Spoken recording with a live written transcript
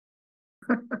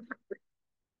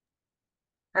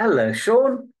Hello,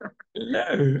 Sean.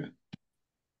 Hello.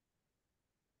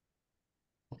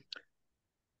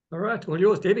 All right, all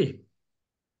yours, Debbie.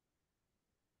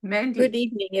 Mandy. Good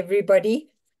evening, everybody.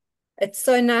 It's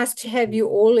so nice to have you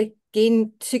all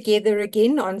again together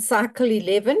again on Cycle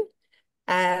 11.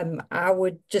 I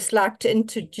would just like to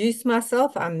introduce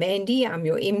myself. I'm Mandy. I'm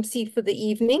your MC for the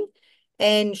evening.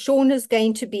 And Sean is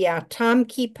going to be our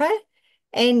timekeeper.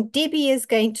 And Debbie is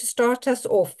going to start us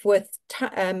off with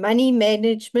money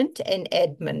management and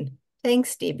admin.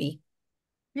 Thanks, Debbie.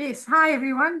 Yes. Hi,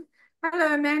 everyone.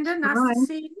 Hello, Amanda. Nice Hi. to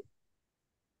see you.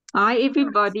 Hi,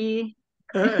 everybody.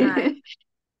 Hi.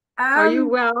 Are you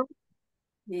well?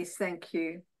 Yes, thank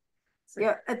you.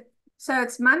 So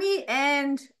it's money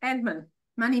and admin,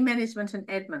 money management and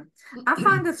admin. I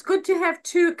find it's good to have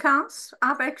two accounts.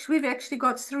 We've actually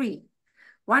got three.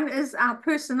 One is our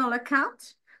personal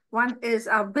account, one is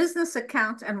our business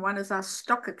account, and one is our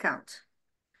stock account.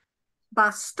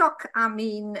 By stock, I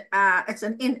mean it's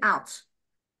an in-out.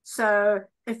 So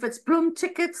if it's Bloem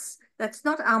tickets, that's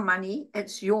not our money,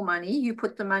 it's your money. You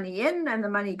put the money in and the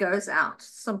money goes out.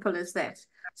 Simple as that.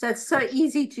 So it's so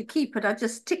easy to keep it. I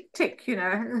just tick,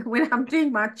 when I'm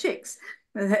doing my checks.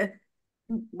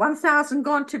 1,000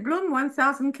 gone to Bloem,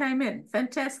 1,000 came in.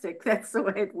 Fantastic. That's the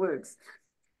way it works.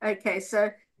 Okay,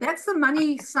 so that's the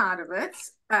money side of it.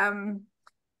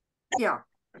 Yeah.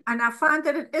 And I find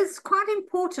that it is quite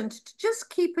important to just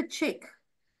keep a check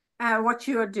what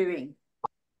you are doing.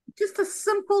 Just a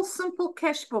simple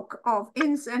cash book of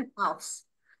ins and outs.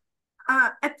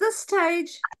 At this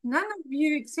stage, none of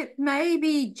you except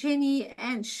maybe Jenny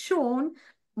and Sean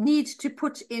need to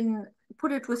put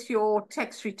it with your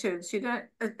tax returns.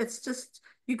 It's just,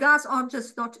 you guys are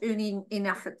just not earning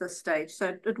enough at this stage,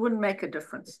 so it wouldn't make a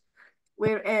difference.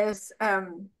 Whereas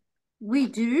we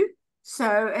do,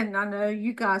 and I know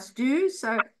you guys do.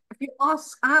 So if you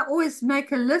ask, I always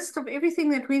make a list of everything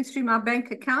that went through my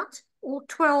bank account, all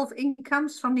 12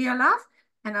 incomes from Neolife,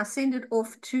 and I send it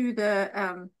off to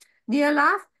the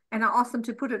Neolife, and I ask them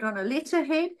to put it on a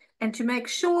letterhead and to make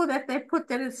sure that they put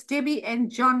that it's Debbie and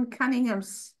John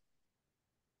Cunningham's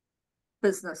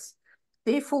business.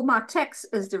 Therefore, my tax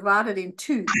is divided in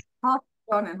two, half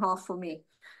for John and half for me.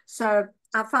 So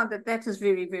I found that is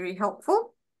very, very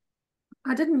helpful.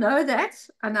 I didn't know that,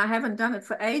 and I haven't done it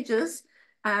for ages.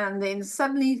 And then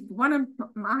suddenly one of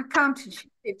my accountants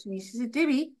said to me, she said,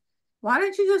 Debbie, why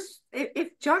don't you just,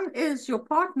 if John is your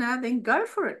partner, then go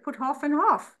for it, put half and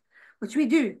half, which we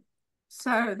do.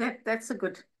 So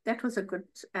that was a good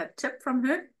tip from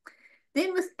her.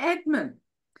 Then with admin,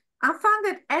 I found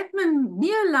that admin,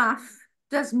 Neolife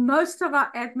does most of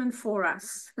our admin for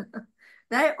us.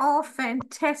 They are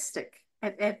fantastic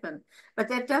at admin, but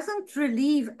that doesn't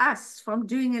relieve us from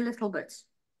doing a little bit.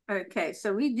 Okay,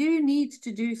 so we do need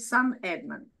to do some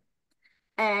admin.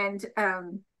 And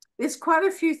there's quite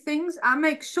a few things. I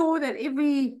make sure that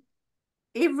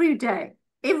every day,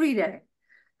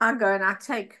 I go and I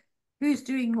take who's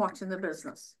doing what in the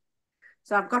business.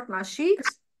 So I've got my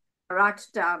sheets, I write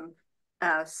down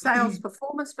sales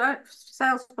performance,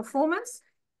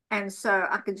 and so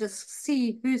I can just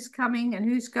see who's coming and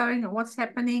who's going and what's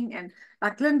happening. And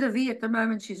like Linda V at the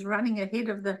moment, she's running ahead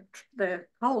of the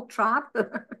whole tribe,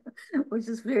 which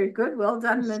is very good. Well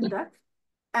done, Linda.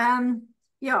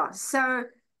 Yeah, so,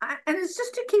 and it's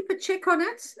just to keep a check on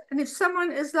it. And if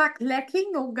someone is like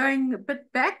lacking or going a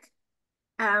bit back,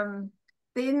 then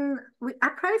I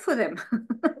pray for them.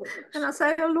 And I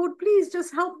say, oh Lord, please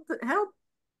just help.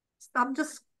 I'm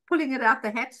just pulling it out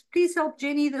the hat. Please help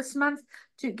Jenny this month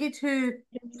to get her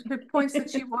points that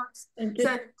she wants.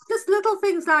 So just little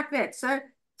things like that. So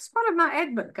it's part of my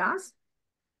admin, guys.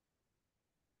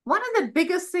 One of the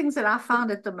biggest things that I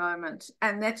found at the moment,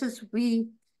 and that is we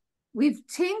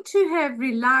tend to have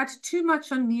relied too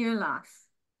much on Neolife.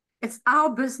 It's our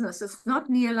business. It's not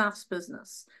Neolife's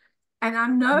business. And I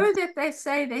know that they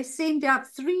say they send out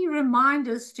 3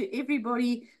 reminders to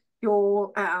everybody.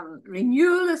 Your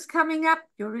renewal is coming up,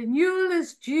 your renewal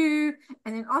is due,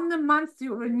 and then on the month,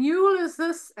 your renewal is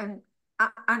this, and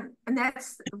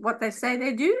that's what they say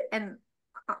they do, and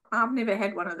I've never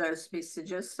had one of those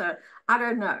messages, so I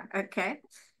don't know, okay?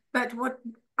 But what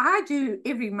I do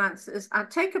every month is I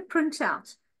take a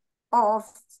printout of,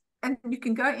 and you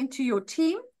can go into your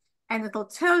team, and it'll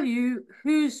tell you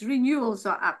whose renewals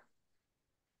are up.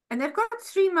 And they've got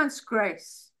 3 months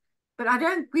grace. But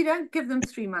we don't give them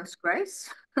 3 months grace.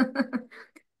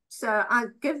 So I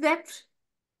give that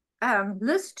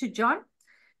list to John.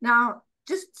 Now,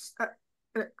 just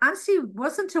Ansi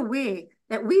wasn't aware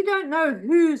that we don't know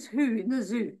who's who in the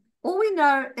zoo. All we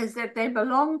know is that they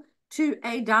belong to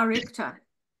a director.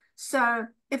 So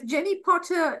if Jenny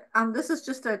Potter, this is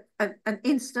just an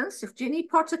instance, if Jenny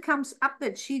Potter comes up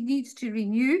that she needs to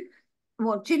renew,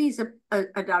 well, Jenny's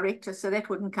a director, so that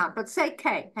wouldn't count, but say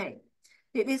Kay, hey,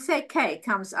 let's say Kay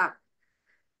comes up.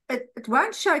 It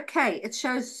won't show Kay, it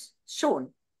shows Sean,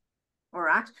 all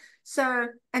right? So,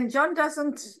 and John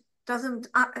doesn't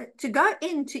to go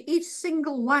into each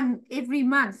single one every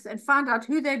month and find out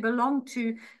who they belong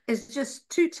to is just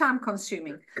too time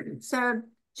consuming. So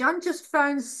John just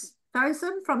phones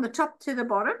them from the top to the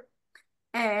bottom,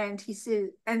 and he says,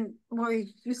 and well,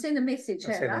 you send a message.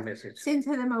 I send a message. Send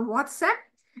to them a WhatsApp,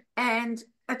 and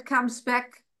it comes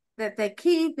back that they're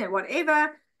keyed, they're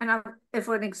whatever. And if,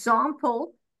 for an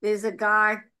example, there's a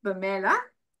guy, Bamela,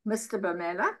 Mr.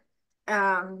 Bamela,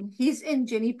 he's in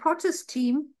Jenny Potter's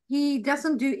team. He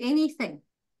doesn't do anything.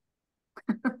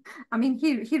 I mean,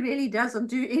 he really doesn't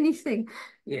do anything.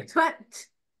 Yeah. But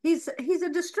he's a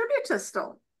distributor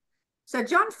still. So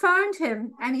John phoned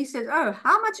him and he said, oh,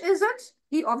 how much is it?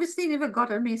 He obviously never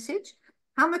got a message.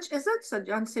 How much is it? So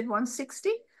John said 160.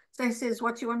 So he says,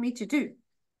 what do you want me to do?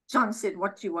 John said,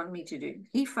 what do you want me to do?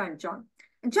 He phoned John.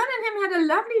 And John and him had a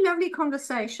lovely, lovely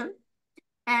conversation.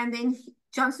 And then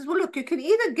John says, well, look, you can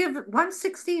either give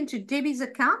 160 into Debbie's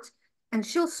account and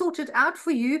she'll sort it out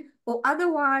for you, or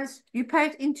otherwise you pay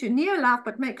it into Neolife,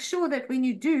 but make sure that when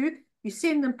you do, you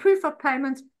send them proof of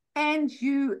payment and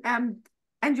you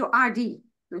and your ID,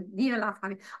 the Neolife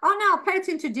ID. Oh, no, I'll pay it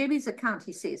into Debbie's account,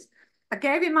 he says. I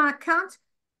gave him my account.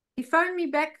 He phoned me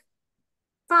back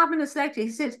 5 minutes later. He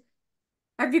said,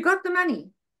 have you got the money?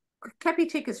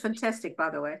 Capitec is fantastic, by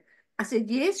the way. I said,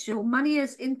 yes, your money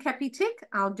is in Capitec.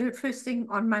 I'll do it first thing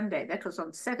on Monday. That was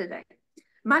on Saturday.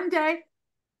 Monday,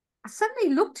 I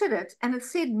suddenly looked at it and it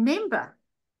said member.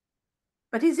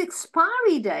 But his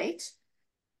expiry date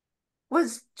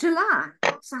was July.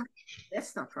 So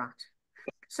that's not right.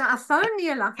 So I phoned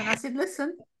Neolife and I said,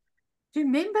 listen, do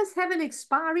members have an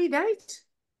expiry date?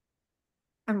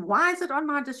 And why is it on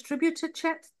my distributor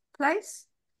chat place?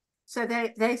 So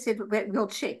they said, we'll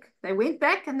check. They went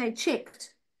back and they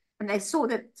checked. And they saw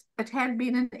that it had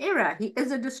been an error. He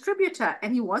is a distributor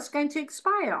and he was going to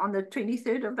expire on the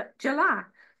 23rd of July.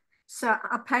 So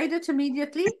I paid it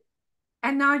immediately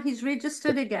and now he's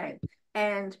registered again.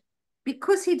 And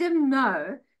because he didn't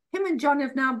know, him and John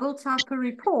have now built up a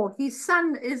rapport. His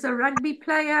son is a rugby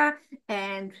player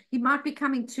and he might be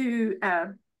coming to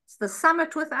the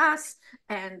summit with us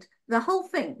and the whole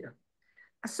thing. Yeah.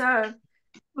 So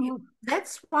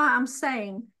that's why I'm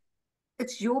saying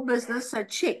it's your business, so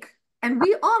check. And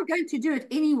we are going to do it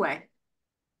anyway,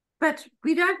 but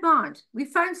we don't mind. We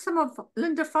phoned some of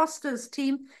Linda Foster's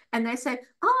team and they say,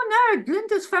 oh no,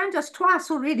 Linda's phoned us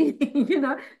twice already. You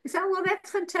know, we say, well,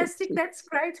 that's fantastic. That's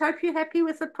great. Hope you're happy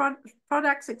with the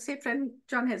products, etc. And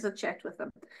John has a chat with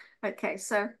them. Okay,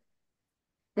 so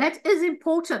that is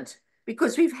important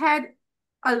because we've had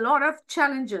a lot of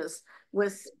challenges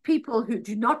with people who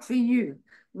do not renew.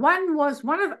 One was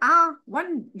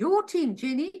your team,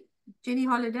 Jenny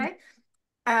Holiday.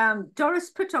 Doris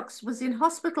Pittox was in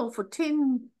hospital for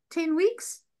 10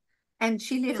 weeks and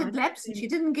she let it lapse and she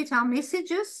didn't get our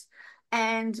messages.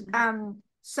 And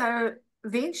so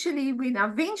eventually, when I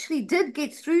eventually did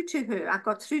get through to her, I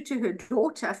got through to her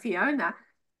daughter, Fiona,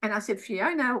 and I said,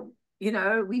 Fiona, you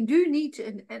know, we do need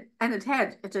to, and it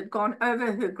had gone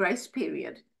over her grace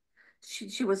period.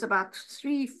 She was about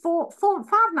 5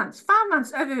 months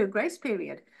over her grace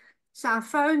period. So I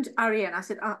phoned Aria and I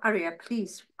said, oh, Aria,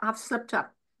 please, I've slipped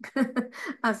up.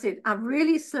 I said, I've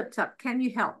really slipped up. Can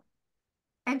you help?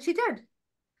 And she did.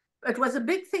 It was a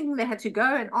big thing. They had to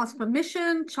go and ask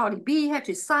permission. Charlie B had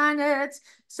to sign it.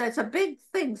 So it's a big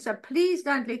thing. So please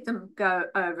don't let them go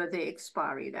over the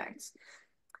expiry dates.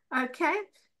 Okay.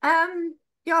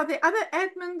 Yeah, the other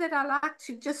admin that I like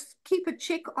to just keep a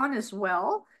check on as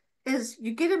well is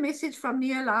you get a message from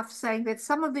Neolife saying that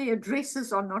some of their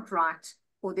addresses are not right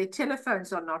or their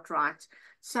telephones are not right.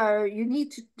 So you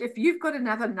need to, if you've got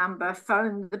another number,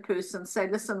 phone the person, say,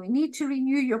 listen, we need to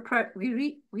renew your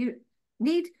we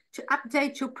need to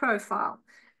update your profile.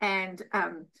 And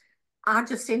I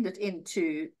just send it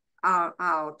into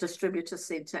our distributor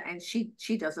center and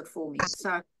she does it for me.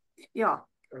 So yeah,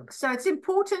 so it's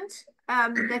important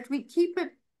that we keep it,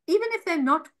 even if they're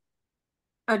not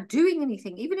doing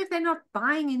anything, even if they're not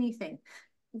buying anything,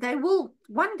 they will,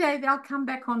 one day they'll come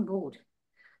back on board.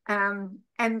 And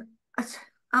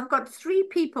I've got 3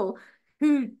 people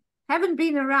who haven't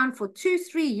been around for 2-3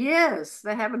 years.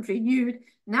 They haven't renewed.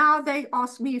 Now they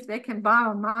ask me if they can buy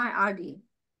on my ID.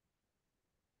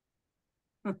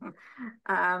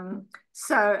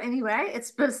 So anyway,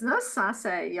 it's business. I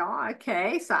say, yeah,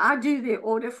 okay. So I do their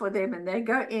order for them and they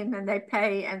go in and they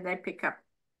pay and they pick up.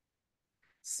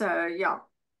 So yeah.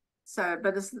 So,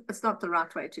 but it's not the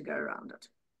right way to go around it.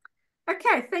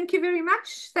 Okay, thank you very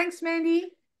much. Thanks,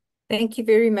 Mandy. Thank you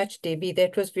very much, Debbie.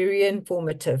 That was very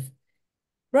informative.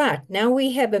 Right, now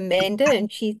we have Amanda and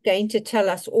she's going to tell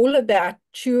us all about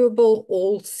chewable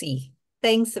all-C.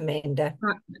 Thanks, Amanda.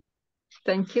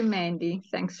 Thank you, Mandy.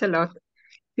 Thanks a lot.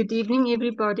 Good evening,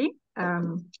 everybody. I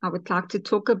would like to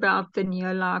talk about the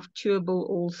Neolife Chewable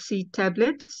All-C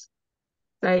tablets.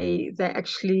 They're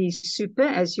actually super,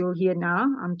 as you'll hear now.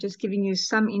 I'm just giving you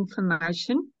some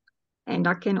information. And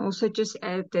I can also just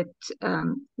add that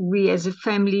we as a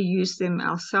family use them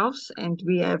ourselves and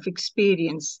we have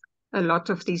experienced a lot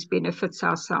of these benefits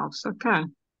ourselves. Okay.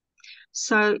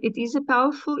 So it is a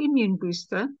powerful immune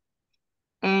booster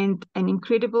and an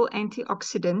incredible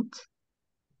antioxidant.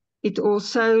 It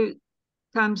also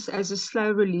comes as a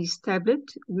slow release tablet,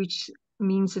 which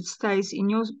means it stays in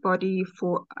your body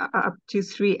for up to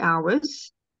 3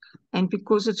 hours. And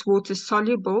because it's water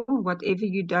soluble, whatever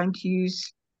you don't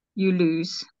use, you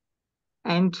lose.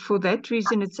 And for that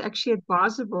reason, it's actually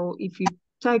advisable if you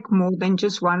take more than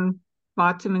just one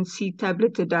vitamin C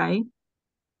tablet a day,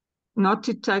 not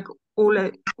to take all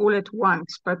at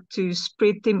once, but to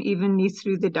spread them evenly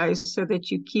through the day so that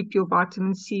you keep your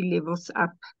vitamin C levels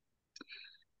up.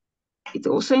 It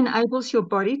also enables your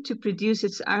body to produce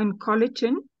its own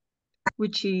collagen,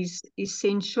 which is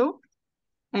essential.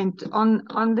 And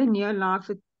on the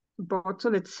Neolife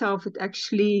bottle itself, it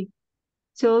actually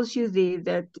tells you there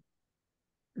that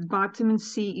vitamin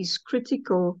C is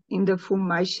critical in the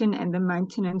formation and the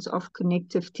maintenance of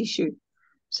connective tissue.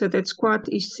 So that's quite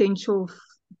essential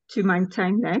to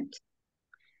maintain that.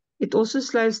 It also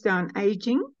slows down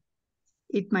aging.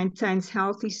 It maintains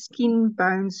healthy skin,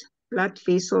 bones, blood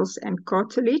vessels, and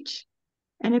cartilage.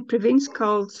 And it prevents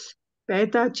colds,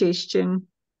 bad digestion,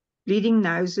 bleeding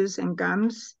noses and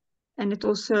gums, and it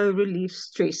also relieves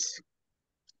stress.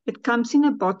 It comes in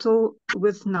a bottle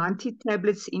with 90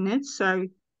 tablets in it, so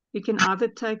you can either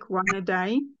take 1 a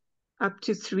day, up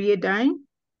to 3 a day,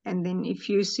 and then if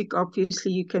you're sick,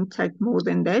 obviously you can take more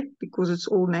than that because it's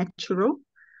all natural.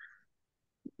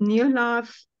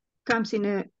 Neolife comes in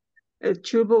a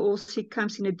chewable all-C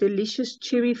comes in a delicious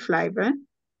cherry flavor,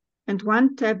 and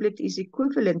 1 tablet is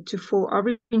equivalent to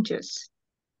 4 oranges.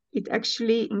 It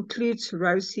actually includes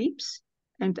rose hips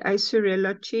and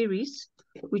Acerella cherries,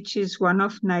 which is one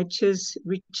of nature's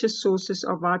richest sources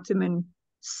of vitamin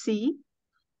C.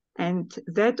 And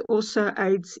that also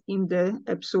aids in the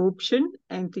absorption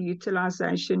and the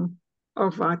utilization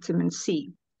of vitamin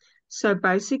C. So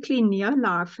basically,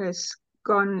 Neolife has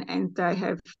gone and they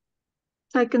have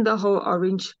taken the whole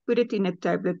orange, put it in a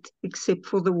tablet, except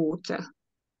for the water.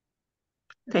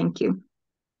 Thank you.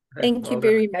 Thank you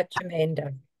very much,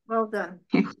 Amanda. Well done.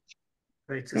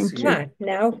 Great to Thank see you. you. Right,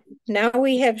 now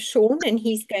we have Sean and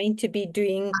he's going to be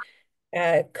doing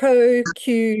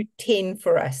CoQ10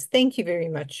 for us. Thank you very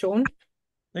much, Sean.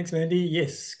 Thanks, Mandy.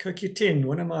 Yes, CoQ10,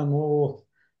 one of my more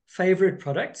favorite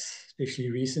products,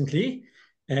 especially recently.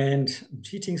 And I'm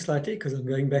cheating slightly because I'm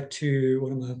going back to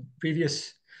one of my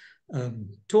previous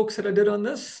talks that I did on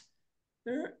this.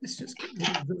 Let's just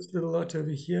get this little lot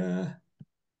over here.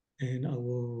 And I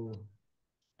will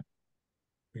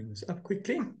bring this up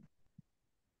quickly.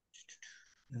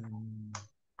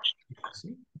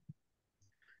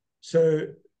 So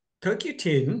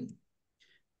CoQ10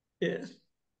 is,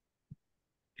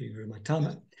 getting rid of my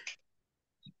timer.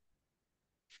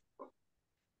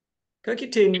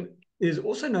 CoQ10 is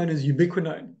also known as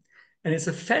ubiquinone, and it's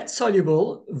a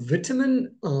fat-soluble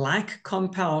vitamin-like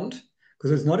compound,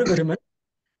 because it's not a vitamin,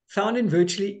 found in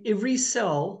virtually every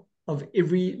cell of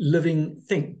every living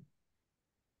thing.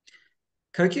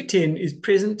 CoQ10 is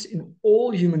present in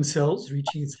all human cells,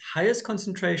 reaching its highest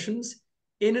concentrations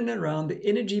in and around the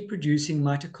energy-producing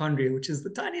mitochondria, which is the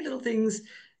tiny little things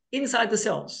inside the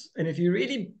cells. And if you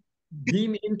really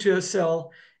beam into a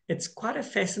cell, it's quite a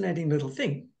fascinating little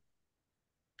thing.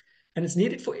 And it's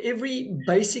needed for every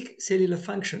basic cellular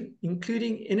function,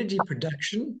 including energy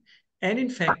production and, in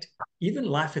fact, even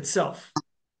life itself.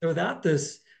 So without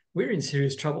this, we're in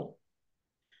serious trouble.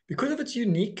 Because of its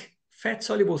unique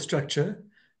fat-soluble structure,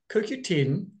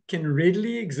 CoQ10 can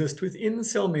readily exist within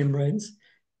cell membranes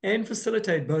and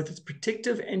facilitate both its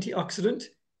protective antioxidant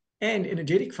and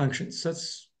energetic functions. So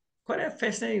it's quite a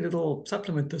fascinating little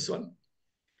supplement, this one.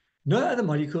 No other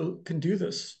molecule can do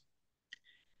this.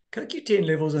 CoQ10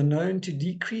 levels are known to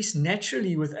decrease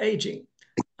naturally with aging,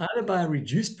 either by a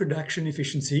reduced production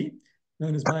efficiency,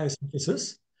 known as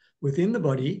biosynthesis, within the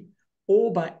body,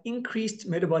 or by increased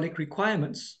metabolic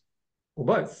requirements, or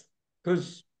both,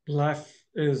 because life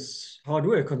is hard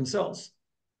work on the cells.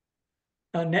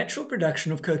 Our natural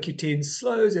production of CoQ10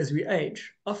 slows as we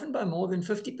age, often by more than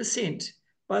 50%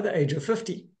 by the age of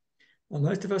 50. Well,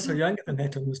 most of us are younger than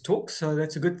that on this talk, so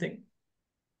that's a good thing.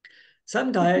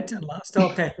 Some diet and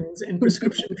lifestyle patterns and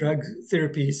prescription drug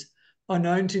therapies are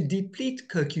known to deplete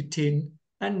CoQ10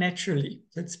 unnaturally.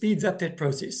 That speeds up that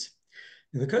process.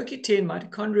 The CoQ10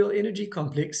 mitochondrial energy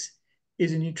complex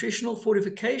is a nutritional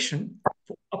fortification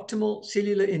for optimal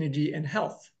cellular energy and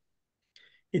health.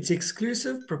 Its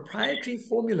exclusive proprietary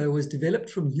formula was developed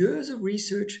from years of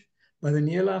research by the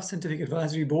Neolife Scientific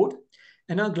Advisory Board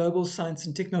and our global science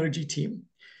and technology team.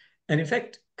 And in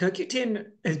fact, CoQ10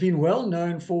 has been well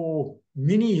known for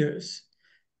many years.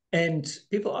 And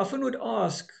people often would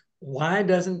ask, why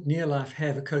doesn't Neolife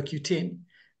have a CoQ10? And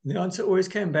the answer always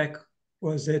came back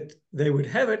was that they would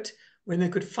have it when they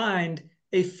could find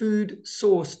a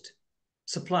food-sourced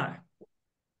supply.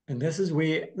 And this is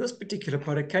where this particular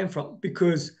product came from,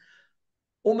 because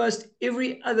almost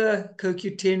every other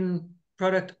CoQ10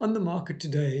 product on the market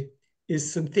today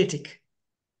is synthetic.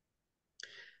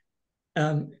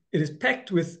 It is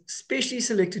packed with specially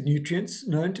selected nutrients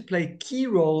known to play key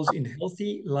roles in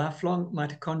healthy, lifelong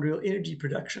mitochondrial energy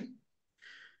production.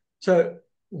 So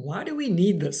why do we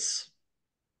need this?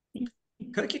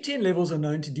 CoQ10 levels are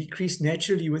known to decrease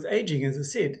naturally with aging, as I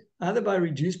said, either by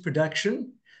reduced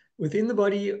production within the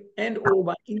body and or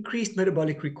by increased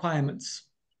metabolic requirements.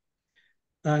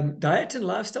 Diet and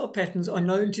lifestyle patterns are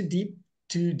known to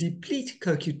deplete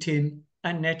CoQ10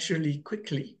 unnaturally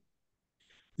quickly.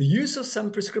 The use of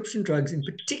some prescription drugs, in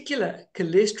particular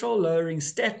cholesterol-lowering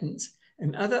statins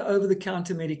and other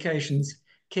over-the-counter medications,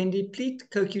 can deplete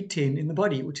CoQ10 in the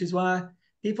body, which is why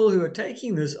people who are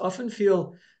taking this often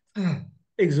feel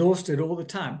exhausted all the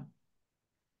time.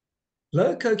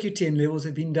 Low CoQ10 levels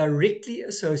have been directly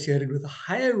associated with a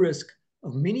higher risk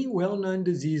of many well-known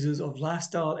diseases of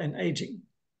lifestyle and aging.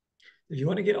 If you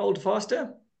want to get old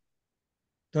faster,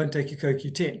 don't take your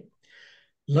CoQ10.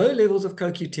 Low levels of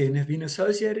CoQ10 have been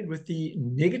associated with the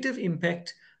negative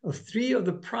impact of 3 of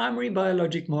the primary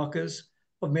biologic markers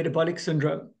of metabolic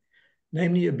syndrome,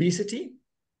 namely obesity,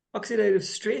 oxidative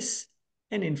stress,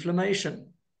 and inflammation.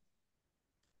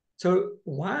 So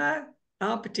why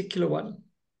our particular one?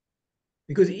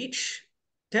 Because each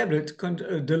tablet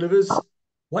delivers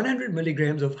 100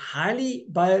 milligrams of highly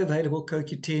bioavailable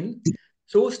CoQ10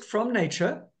 sourced from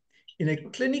nature in a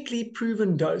clinically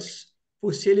proven dose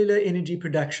for cellular energy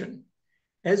production.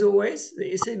 As always,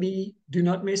 the SAB do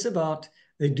not mess about.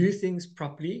 They do things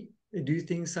properly, they do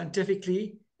things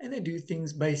scientifically, and they do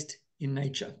things based in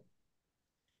nature.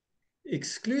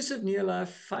 Exclusive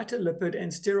Neolife phytolipid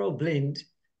and sterol blend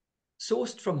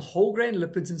sourced from whole grain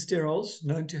lipids and sterols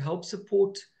known to help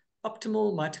support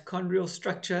optimal mitochondrial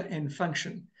structure and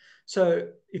function. So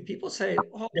if people say,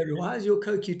 oh, why is your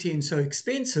CoQ10 so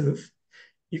expensive?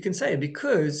 You can say,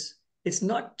 because it's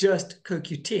not just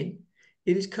CoQ10.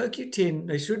 It is CoQ10.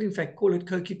 They should, in fact, call it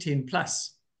CoQ10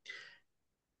 plus.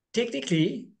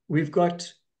 Technically, we've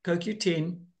got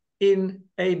CoQ10 in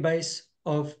a base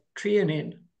of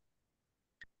treonine.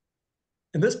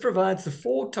 And this provides the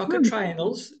 4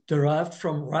 tocotrienols derived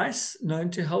from rice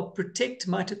known to help protect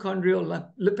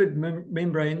mitochondrial lipid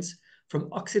membranes from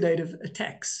oxidative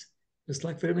attacks, just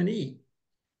like vitamin E.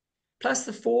 Plus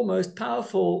the 4 most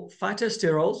powerful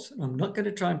phytosterols, I'm not going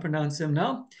to try and pronounce them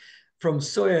now, from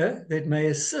soya that may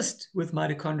assist with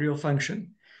mitochondrial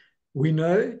function. We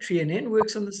know treonine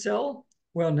works on the cell.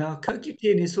 Well, now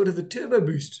CoQ10 is sort of the turbo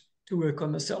boost to work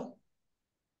on the cell.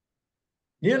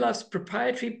 Neolife's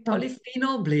proprietary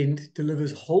polyphenol blend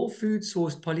delivers whole food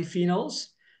sourced polyphenols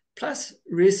plus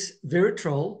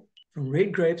resveratrol from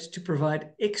red grapes to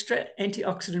provide extra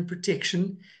antioxidant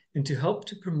protection and to help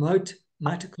to promote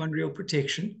mitochondrial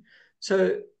protection.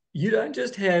 So you don't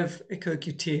just have a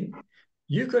CoQ10,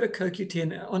 you've got a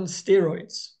CoQ10 on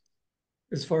steroids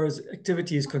as far as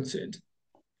activity is concerned.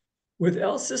 With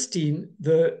L-cysteine,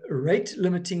 the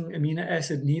rate-limiting amino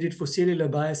acid needed for cellular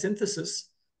biosynthesis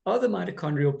of the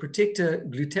mitochondrial protector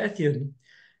glutathione,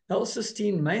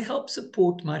 L-cysteine may help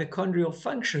support mitochondrial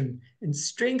function and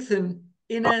strengthen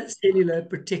inner cellular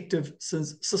protective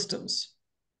systems.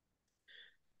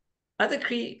 Other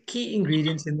key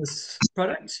ingredients in this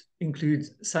product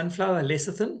include sunflower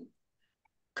lecithin,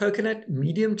 coconut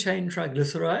medium-chain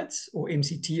triglycerides, or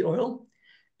MCT oil,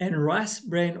 and rice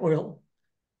bran oil,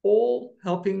 all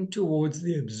helping towards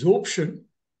the absorption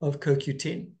of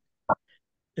CoQ10.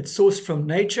 It's sourced from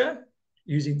nature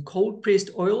using cold-pressed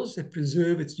oils that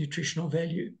preserve its nutritional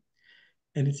value.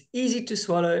 And it's easy to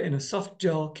swallow in a soft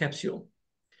gel capsule.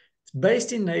 It's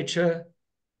based in nature,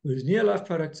 whose Neolife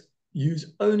products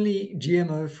use only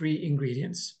GMO-free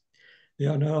ingredients.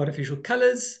 There are no artificial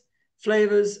colors,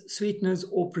 flavors, sweeteners,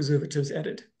 or preservatives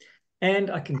added.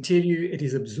 And I can tell you it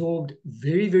is absorbed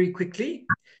very, very quickly.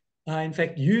 I, in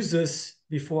fact, use this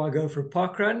before I go for a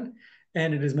park run,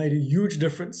 and it has made a huge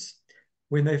difference.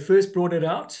 When they first brought it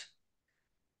out,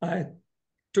 I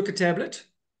took a tablet,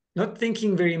 not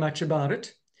thinking very much about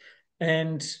it.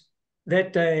 And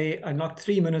that day, I knocked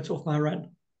 3 minutes off my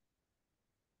run,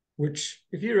 which,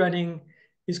 if you're running,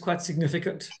 is quite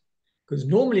significant. Because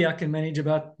normally I can manage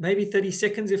about maybe 30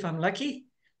 seconds if I'm lucky.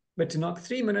 But to knock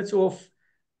 3 minutes off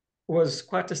was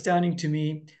quite astounding to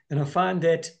me. And I find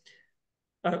that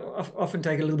I often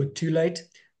take it a little bit too late.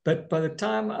 But by the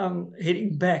time I'm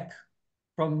heading back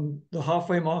from the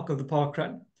halfway mark of the park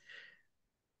run,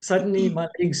 suddenly my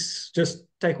legs just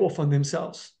take off on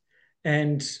themselves.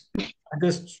 And I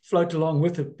just float along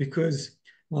with it because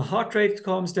my heart rate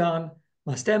calms down,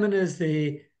 my stamina is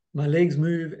there, my legs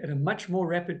move at a much more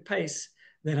rapid pace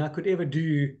than I could ever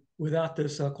do without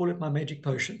this. So I call it my magic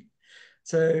potion.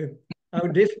 So I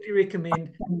would definitely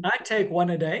recommend, I take 1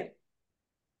 a day.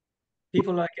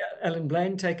 People like Alan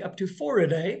Blaine take up to 4 a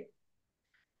day.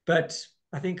 But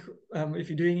I think if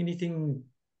you're doing anything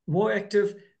more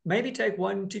active, maybe take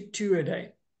 1 to 2 a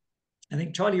day. I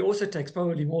think Charlie also takes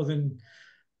probably more than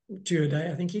 2 a day.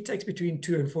 I think he takes between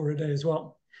 2 and 4 a day as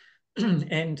well.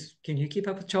 And can you keep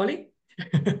up with Charlie?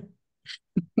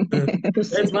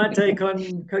 That's my take on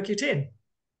CoQ10.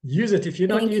 Use it if you're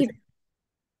not using it.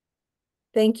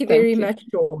 Thank you very much,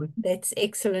 Dawn. That's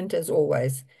excellent as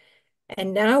always.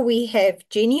 And now we have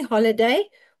Jenny Holiday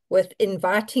with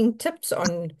inviting tips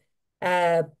on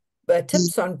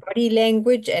body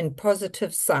language and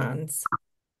positive signs.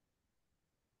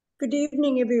 Good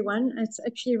evening, everyone. It's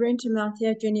actually Renta Mouth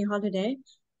here, Jenny Holiday.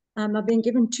 I've been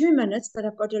given 2 minutes, but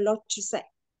I've got a lot to say.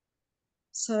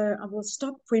 So I will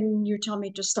stop when you tell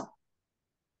me to stop.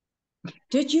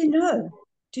 Did you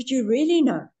really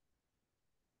know?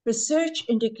 Research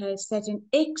indicates that in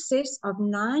excess of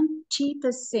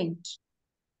 90%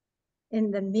 in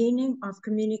the meaning of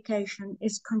communication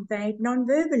is conveyed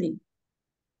non-verbally.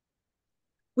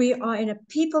 We are in a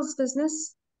people's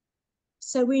business,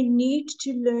 so we need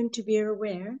to learn to be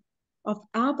aware of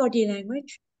our body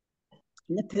language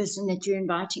and the person that you're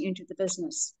inviting into the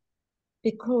business,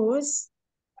 because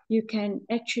you can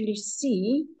actually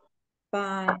see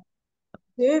by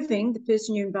observing the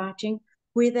person you're inviting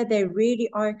whether they really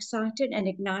are excited and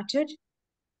ignited.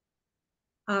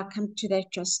 I'll come to that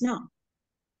just now.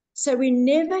 So we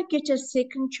never get a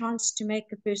second chance to make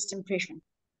a first impression.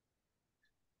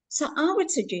 So I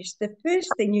would suggest the first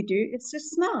thing you do is to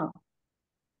smile.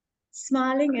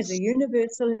 Smiling is a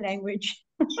universal language.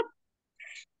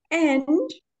 And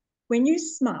when you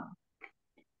smile,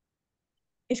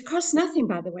 it costs nothing,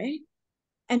 by the way,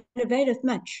 and availeth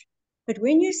much. But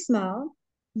when you smile,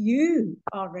 you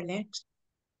are relaxed.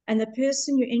 And the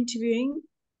person you're interviewing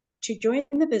to join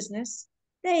the business,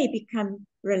 they become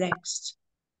relaxed.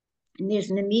 And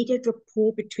there's an immediate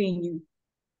rapport between you.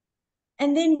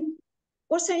 And then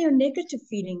also your negative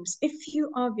feelings. If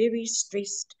you are very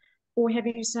stressed or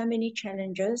having so many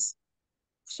challenges,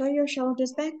 throw your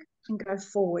shoulders back and go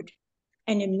forward.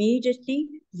 And immediately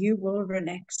you will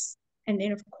relax. And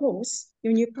then, of course,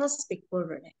 your new prospect will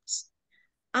relax.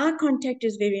 Eye contact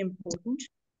is very important.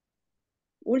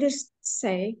 Always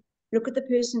say, look at the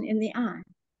person in the eye.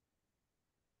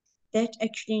 That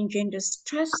actually engenders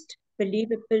trust,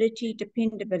 believability,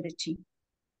 dependability.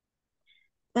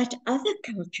 But other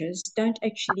cultures don't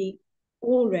actually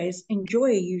always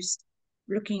enjoy you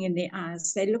looking in their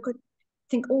eyes. They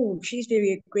think, oh, she's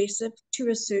very aggressive, too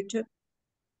assertive.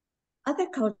 Other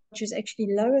cultures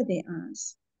actually lower their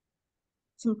eyes.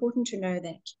 It's important to know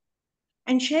that.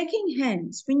 And shaking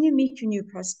hands, when you meet your new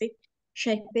prospect,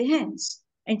 shake their hands.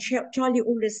 And Charlie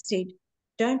always said,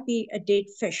 don't be a dead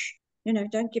fish.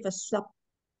 Don't give a slop.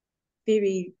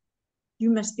 You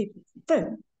must be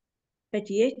firm. But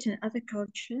yet in other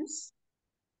cultures,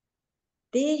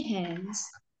 their hands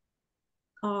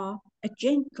are a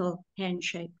gentle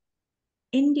handshake,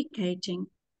 indicating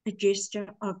a gesture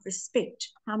of respect.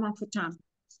 How am I for time?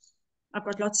 I've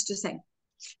got lots to say.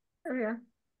 Oh, yeah.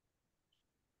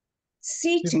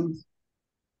 Seating.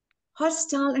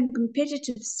 Hostile and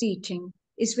competitive seating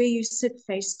is where you sit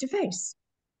face to face.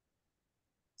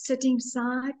 Sitting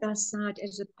side by side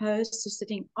as opposed to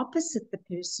sitting opposite the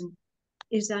person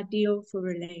is ideal for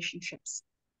relationships.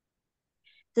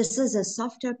 This is a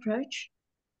softer approach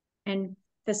and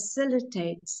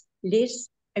facilitates less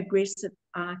aggressive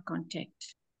eye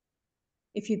contact.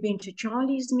 If you've been to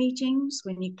Charlie's meetings,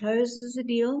 when he closes a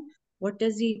deal, What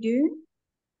does he do?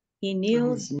 He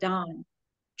kneels down.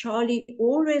 Charlie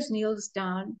always kneels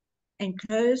down and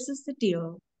closes the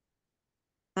deal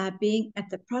by being at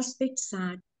the prospect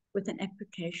side with an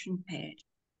application pad.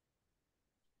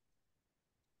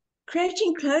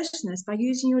 Creating closeness by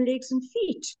using your legs and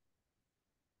feet.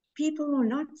 People will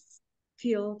not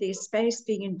feel their space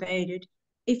being invaded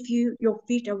if your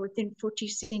feet are within 40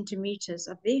 centimeters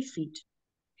of their feet.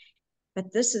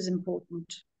 But this is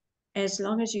important. As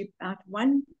long as you're about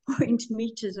 1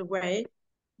 meters away,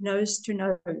 nose to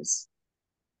nose.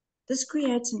 This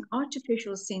creates an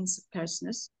artificial sense of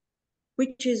closeness,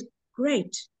 which is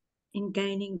great in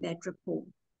gaining that rapport.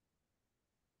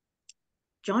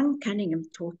 John Cunningham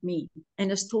taught me, and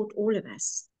has taught all of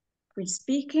us, when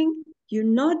speaking, you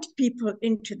nod people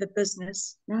into the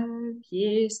business. No,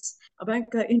 yes, I won't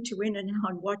go into when and how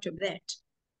and what of that.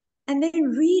 And then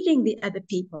reading the other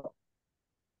people.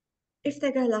 If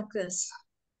they go like this,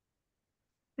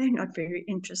 they're not very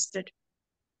interested.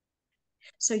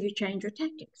 So you change your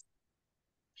tactics.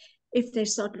 If they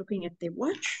start looking at their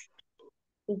watch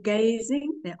or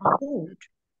gazing, they are bored.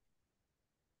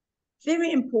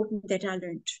 Very important that I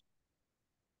learned.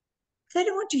 If they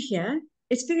don't want to hear,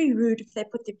 it's very rude if they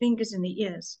put their fingers in their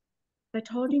ears. But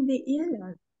holding their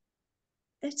earlobe,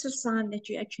 that's a sign that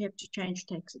you actually have to change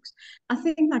tactics. I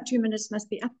think my 2 minutes must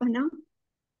be up by now.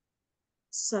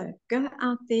 So go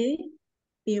out there,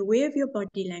 be aware of your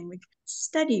body language,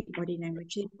 study body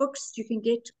language. There are books you can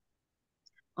get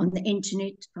on the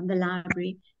internet, from the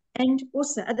library, and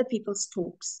also other people's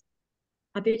talks.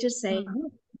 I better say,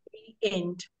 the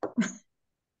end.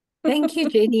 Thank you,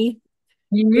 Jenny.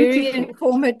 Very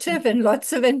informative and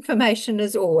lots of information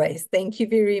as always. Thank you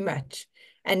very much.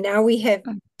 And now we have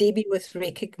Debbie with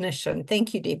recognition.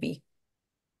 Thank you, Debbie.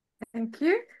 Thank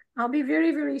you. I'll be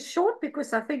very, very short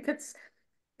because I think it's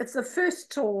the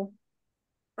first tour.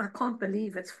 I can't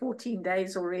believe it's 14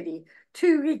 days already.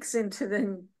 2 weeks into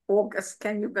the August.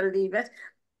 Can you believe it?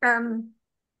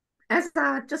 As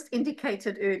I just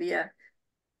indicated earlier,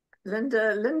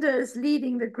 Linda is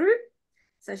leading the group.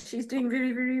 So she's doing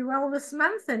very, very well this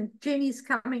month, and Jenny's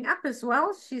coming up as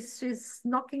well. She's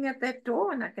knocking at that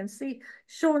door, and I can see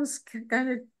Sean's going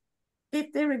to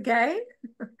get there again.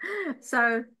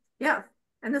 So yeah,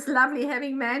 and it's lovely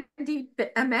having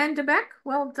Amanda back.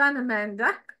 Well done,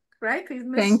 Amanda. Great, we've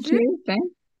missed you.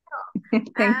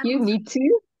 Thank you. Me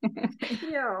too.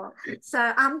 Yeah.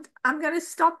 So I'm going to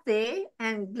stop there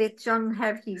and let John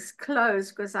have his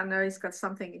close because I know he's got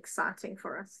something exciting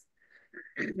for us.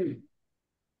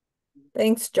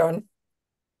 Thanks, John.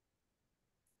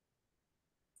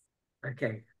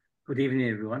 Okay. Good evening,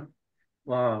 everyone.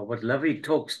 Wow, what lovely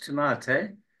talks tonight, eh?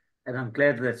 And I'm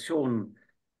glad that Sean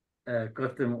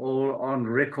got them all on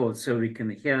record so we can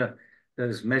hear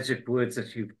those magic words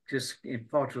that you've just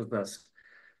imparted with us.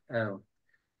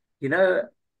 You know,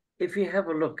 if you have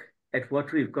a look at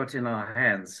what we've got in our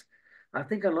hands, I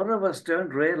think a lot of us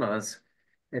don't realize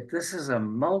that this is a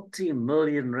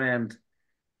multi-million rand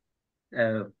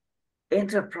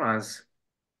enterprise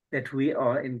that we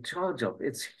are in charge of.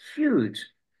 It's huge.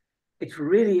 It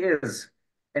really is.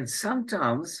 And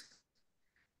sometimes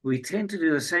we tend to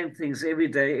do the same things every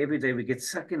day. Every day we get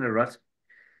stuck in a rut.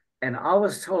 And I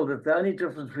was told that the only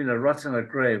difference between a rut and a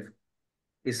grave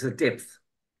is the depth.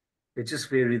 They just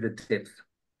vary the depth.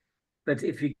 But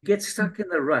if you get stuck in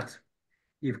the rut,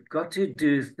 you've got to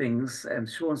do things, and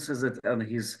Sean says it on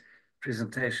his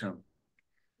presentation.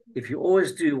 If you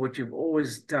always do what you've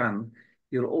always done,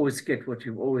 you'll always get what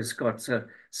you've always got. So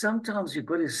sometimes you've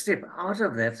got to step out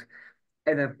of that,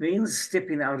 and it means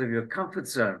stepping out of your comfort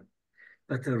zone.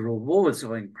 But the rewards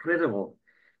are incredible.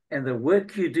 And the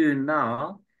work you do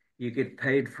now, you get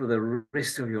paid for the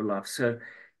rest of your life. So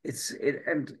if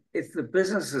the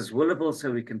business is willable,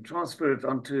 so we can transfer it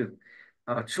onto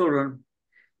our children.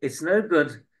 It's no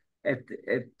good at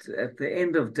the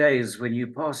end of days when you're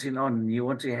passing on and you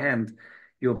want to hand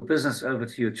your business over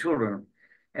to your children,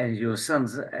 and your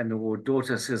sons or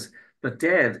daughter says, "But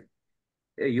Dad,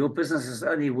 your business is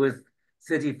only worth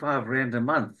 35 Rand a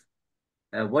month.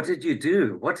 What did you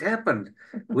do? What happened?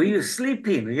 Were you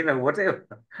sleeping? You know, whatever."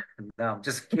 No, I'm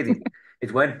just kidding.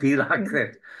 It won't be like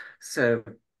that. So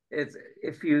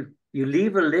if you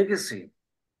leave a legacy,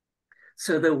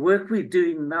 so the work we're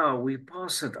doing now, we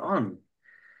pass it on.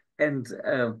 And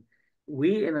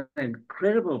we're in an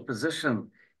incredible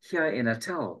position here in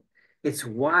Natal. It's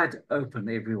wide open,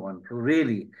 everyone,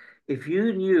 really. If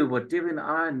you knew what Deb and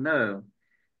I know,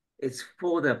 it's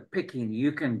for the picking.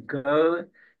 You can go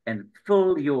and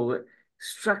fill your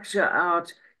structure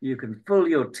out. You can fill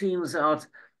your teams out.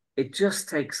 It just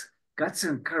takes guts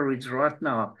and courage right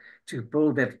now to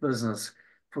build that business.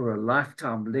 for a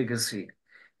lifetime legacy.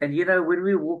 And you know, when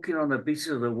we're walking on the beaches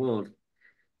of the world,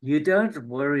 you don't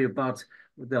worry about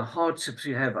the hardships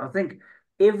you have. I think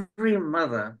every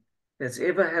mother that's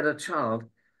ever had a child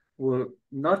will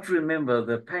not remember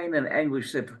the pain and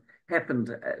anguish that happened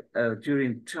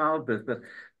during childbirth, but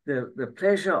the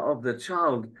pleasure of the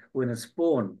child when it's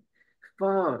born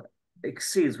far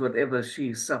exceeds whatever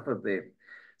she suffered there.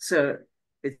 So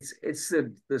it's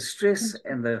the stress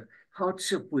and the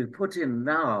hardship we put in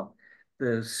now,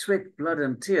 the sweat, blood,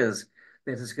 and tears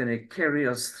that is going to carry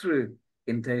us through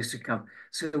in days to come.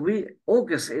 So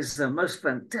August is the most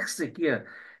fantastic year.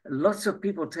 Lots of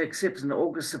people take steps in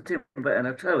August, September, and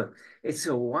October. It's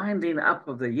a winding up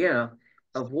of the year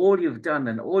of all you've done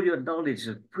and all your knowledge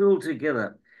is pooled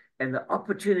together, and the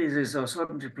opportunities are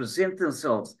starting to present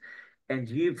themselves, and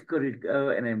you've got to go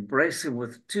and embrace them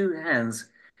with two hands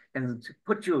and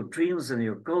put your dreams and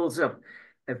your goals up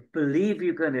and believe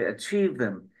you're going to achieve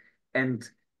them. And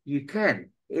you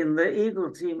can. In the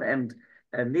Eagle team and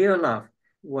Neolife,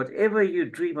 whatever you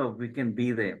dream of, we can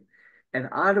be there. And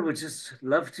I would just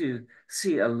love to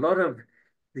see a lot of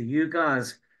you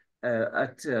guys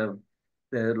at the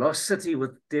Lost City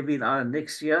with Debbie and I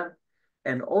next year.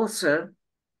 And also,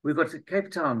 we've got the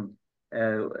Cape Town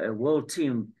World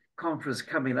Team Conference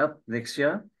coming up next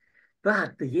year.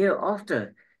 But the year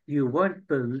after, you won't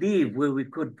believe where we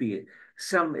could be.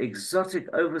 Some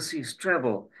exotic overseas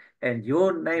travel, and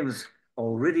your name's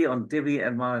already on Debbie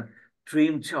and my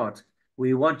dream chart.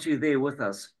 We want you there with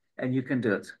us, and you can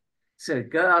do it. So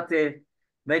go out there,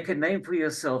 make a name for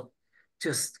yourself,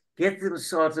 just get them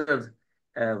started,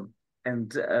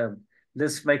 and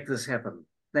let's make this happen.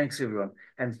 Thanks, everyone.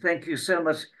 And thank you so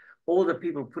much, all the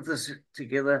people put this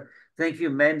together. Thank you,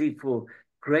 Mandy, for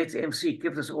great MC,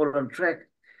 kept us all on track.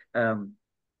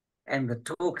 And the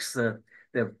talks, the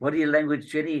body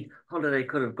language, Jenny Holiday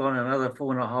could have gone another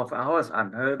 4.5 hours. I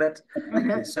know that.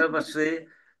 There's so much there.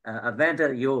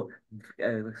 Amanda, your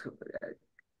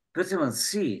vitamin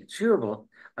C, chewable.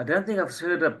 I don't think I've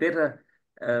heard a better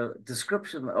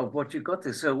description of what you got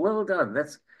there. So well done.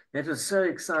 That was so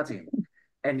exciting.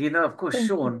 And you know, of course,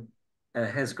 Sean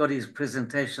has got his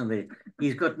presentation there.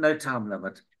 He's got no time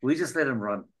limit. We just let him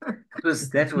run because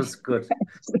that was good.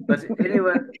 But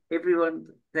anyway, everyone,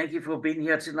 thank you for being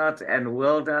here tonight, and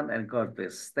well done, and God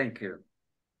bless. Thank you.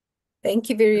 Thank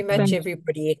you very much,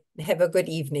 everybody. Have a good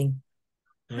evening.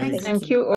 Thank Thank you.